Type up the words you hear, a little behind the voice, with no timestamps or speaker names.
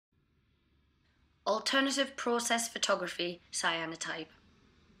Alternative Process Photography Cyanotype.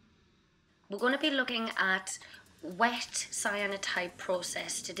 We're going to be looking at wet cyanotype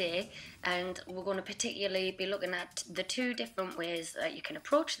process today, and we're going to particularly be looking at the two different ways that you can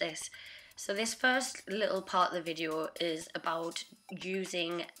approach this. So this first little part of the video is about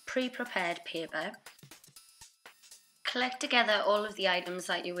using pre-prepared paper. Collect together all of the items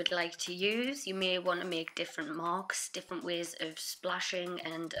that you would like to use. You may want to make different marks, different ways of splashing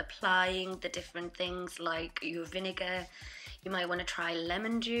and applying the different things, like your vinegar. You might want to try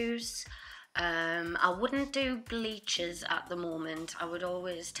lemon juice. I wouldn't do bleaches at the moment. I would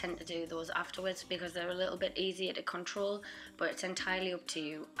always tend to do those afterwards because they're a little bit easier to control, but it's entirely up to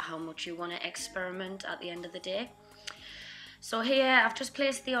you how much you want to experiment at the end of the day. So here I've just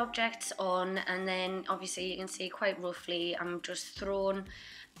placed the objects on, and then obviously you can see quite roughly I'm just throwing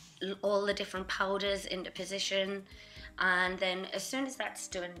all the different powders into position, and then as soon as that's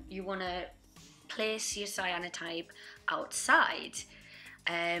done you want to place your cyanotype outside.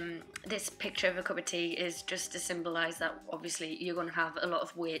 This picture of a cup of tea is just to symbolise that obviously you're going to have a lot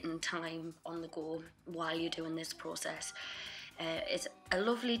of waiting time on the go while you're doing this process. It's a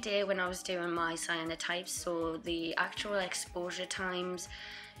lovely day when I was doing my cyanotypes, so the actual exposure times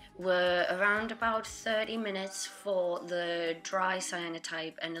were around about 30 minutes for the dry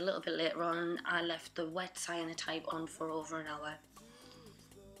cyanotype, and a little bit later on I left the wet cyanotype on for over an hour.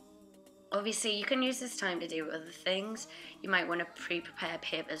 Obviously you can use this time to do other things. You might want to pre-prepare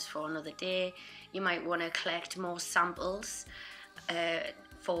papers for another day. You might want to collect more samples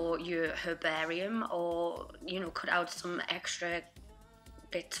for your herbarium, or cut out some extra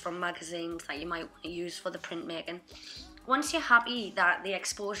bits from magazines that you might want to use for the printmaking. Once you're happy that the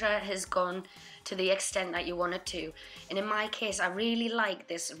exposure has gone to the extent that you want it to, and in my case I really like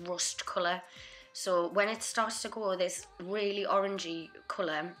this rust colour, so when it starts to go this really orangey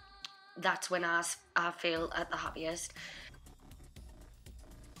colour, that's when I feel at the happiest.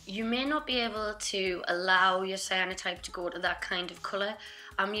 You may not be able to allow your cyanotype to go to that kind of colour.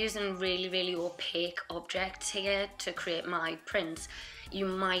 I'm using really opaque objects here to create my prints. You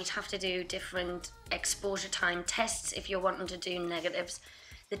might have to do different exposure time tests if you're wanting to do negatives.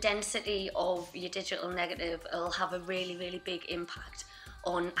 The density of your digital negative will have a really big impact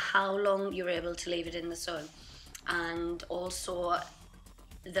on how long you're able to leave it in the sun, and also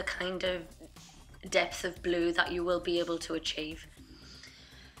the kind of depth of blue that you will be able to achieve.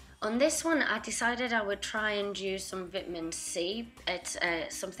 On this one I decided I would try and use some vitamin C. It's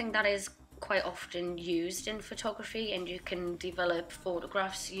something that is quite often used in photography, and you can develop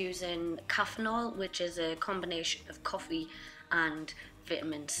photographs using caffeinol, which is a combination of coffee and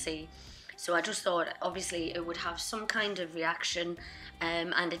vitamin C. So I just thought obviously it would have some kind of reaction,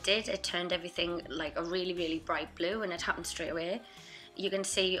 and it did. It turned everything like a really bright blue, and it happened straight away. You can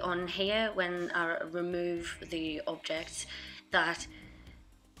see on here when I remove the objects that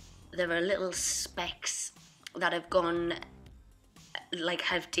there are little specks that have gone,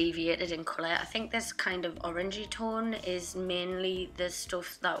 have deviated in colour. I think this kind of orangey tone is mainly the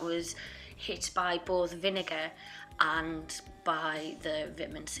stuff that was hit by both vinegar and by the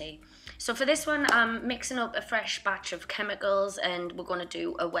vitamin C. So for this one I'm mixing up a fresh batch of chemicals, and we're going to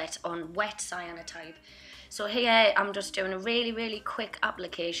do a wet on wet cyanotype. So here I'm just doing a really quick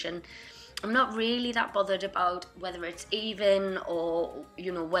application. I'm not really that bothered about whether it's even or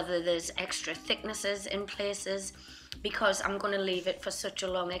whether there's extra thicknesses in places, because I'm going to leave it for such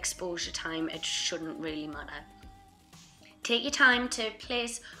a long exposure time it shouldn't really matter. Take your time to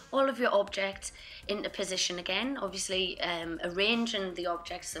place all of your objects into position again. Obviously arranging the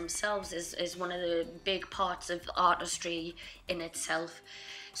objects themselves is one of the big parts of artistry in itself.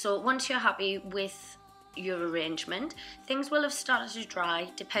 So once you're happy with your arrangement, things will have started to dry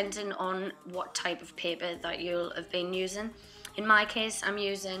depending on what type of paper that you'll have been using. In my case I'm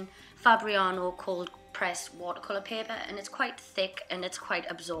using Fabriano cold pressed watercolor paper, and it's quite thick and it's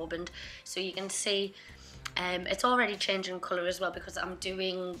quite absorbent, so you can see it's already changing color as well because I'm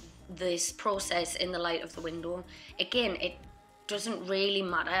doing this process in the light of the window. Again, it doesn't really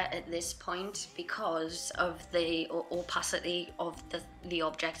matter at this point because of the opacity of the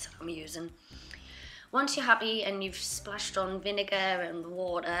objects I'm using. Once you're happy and you've splashed on vinegar and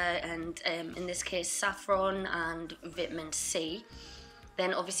water and in this case saffron and vitamin C,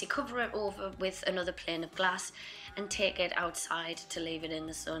 then obviously cover it over with another plane of glass and take it outside to leave it in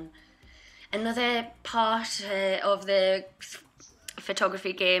the sun. Another part of the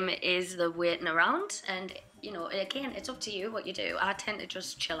photography game is the waiting around, and again it's up to you what you do. I tend to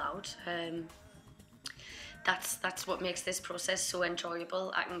just chill out. That's what makes this process so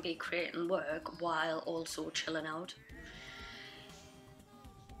enjoyable. I can be creating work while also chilling out.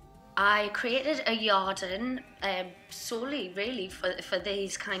 I created a yarden solely really for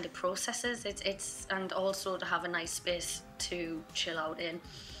these kind of processes. It's and also to have a nice space to chill out in.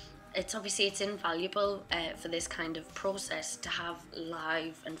 It's invaluable for this kind of process to have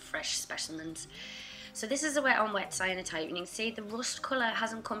live and fresh specimens. So this is a wet on wet cyanotype, and you can see the rust colour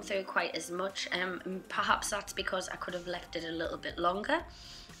hasn't come through quite as much. Perhaps that's because I could have left it a little bit longer.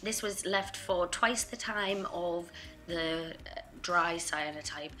 This was left for twice the time of the dry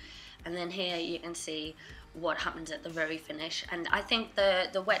cyanotype, and then here you can see what happens at the very finish. And I think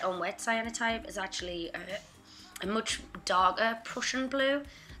the wet on wet cyanotype is actually a much darker Prussian blue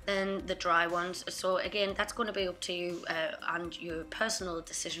than the dry ones. So again, that's going to be up to you and your personal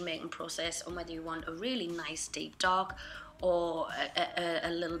decision making process on whether you want a really nice deep dark or a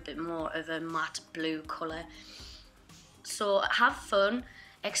little bit more of a matte blue colour. So have fun,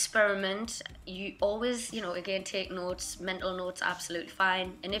 experiment. You always, again, take notes, mental notes, absolutely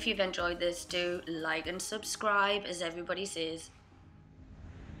fine. And if you've enjoyed this, do like and subscribe, as everybody says.